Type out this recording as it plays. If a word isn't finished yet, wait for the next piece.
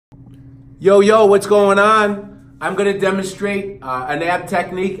Yo, what's going on? I'm going to demonstrate an ab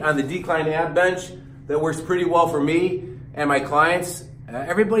technique on the decline ab bench that works pretty well for me and my clients.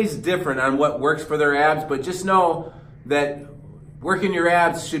 Everybody's different on what works for their abs, but just know that working your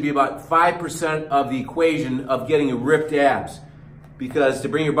abs should be about 5% of the equation of getting ripped abs. Because to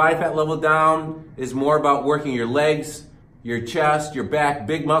bring your body fat level down is more about working your legs, your chest, your back,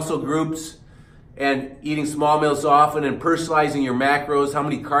 big muscle groups, and eating small meals often and personalizing your macros, how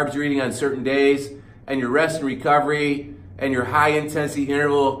many carbs you're eating on certain days, and your rest and recovery, and your high intensity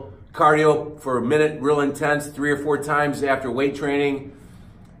interval cardio for a minute, real intense, 3 or 4 times after weight training,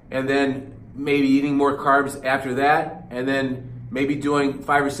 and then maybe eating more carbs after that, and then maybe doing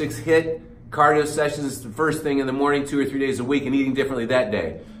 5 or 6 HIIT cardio sessions the first thing in the morning, 2 or 3 days a week, and eating differently that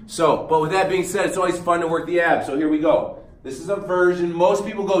day. So, but with that being said, it's always fun to work the abs. So here we go. This is a version. Most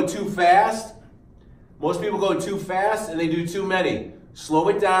people go too fast. Most people go too fast and they do too many. Slow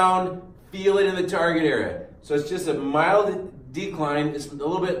it down, feel it in the target area. So it's just a mild decline. It's a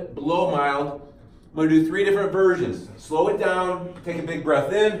little bit below mild. I'm gonna do 3 different versions. Slow it down, take a big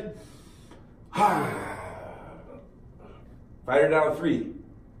breath in. Fight her down, 3,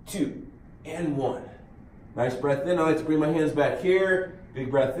 2, and 1. Nice breath in. Now let's bring my hands back here. Big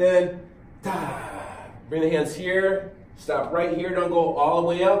breath in. Bring the hands here. Stop right here. Don't go all the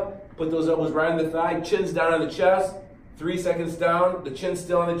way up. Put those elbows right on the thigh. Chin's down on the chest. 3 seconds down. The chin's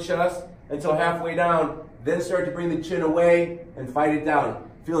still on the chest until halfway down. Then start to bring the chin away and fight it down.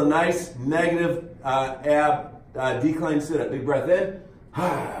 Feel a nice negative ab decline sit-up. Big breath in.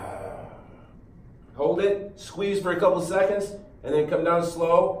 Hold it. Squeeze for a couple seconds. And then come down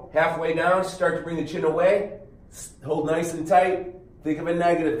slow. Halfway down. Start to bring the chin away. Hold nice and tight. Think of a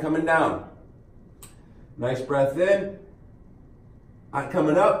negative coming down. Nice breath in.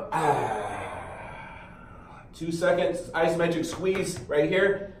 Coming up. 2 seconds. Isometric squeeze right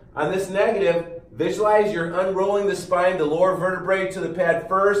here. On this negative, visualize you're unrolling the spine, the lower vertebrae to the pad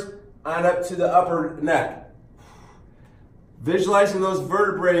first, on up to the upper neck. Visualizing those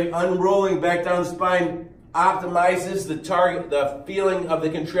vertebrae unrolling back down the spine optimizes the target, the feeling of the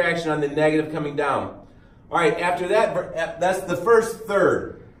contraction on the negative coming down. All right, after that, that's the first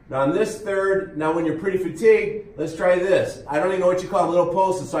third. Now on this third, now when you're pretty fatigued, let's try this. I don't even know what you call little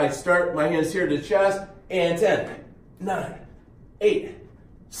pulses, so I start my hands here to the chest, and 10, 9, 8,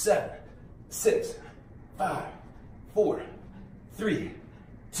 7, 6, 5, 4, 3,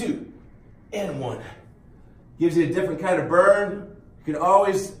 2, and 1. Gives you a different kind of burn. You can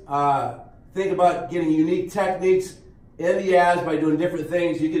always think about getting unique techniques in the abs by doing different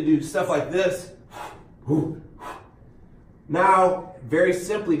things. You can do stuff like this. Now, very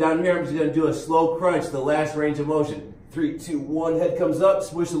simply down here, I'm just going to do a slow crunch, the last range of motion. 3, 2, 1, head comes up,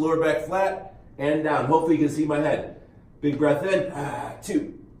 squish the lower back flat, and down. Hopefully you can see my head. Big breath in,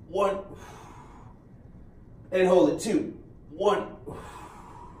 2, 1, and hold it, 2, 1.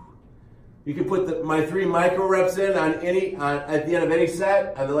 You can put my 3 micro reps in on at the end of any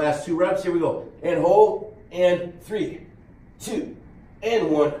set, on the last 2 reps. Here we go. And hold, and 3, 2,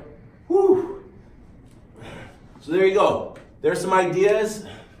 and 1. Whew. So there you go. There's some ideas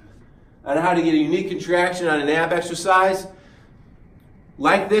on how to get a unique contraction on an ab exercise.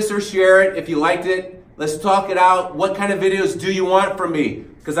 Like this or share it if you liked it. Let's talk it out. What kind of videos do you want from me?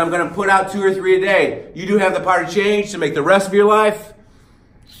 Because I'm going to put out 2 or 3 a day. You do have the power to change to make the rest of your life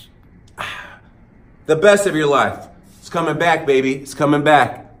the best of your life. It's coming back, baby. It's coming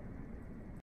back.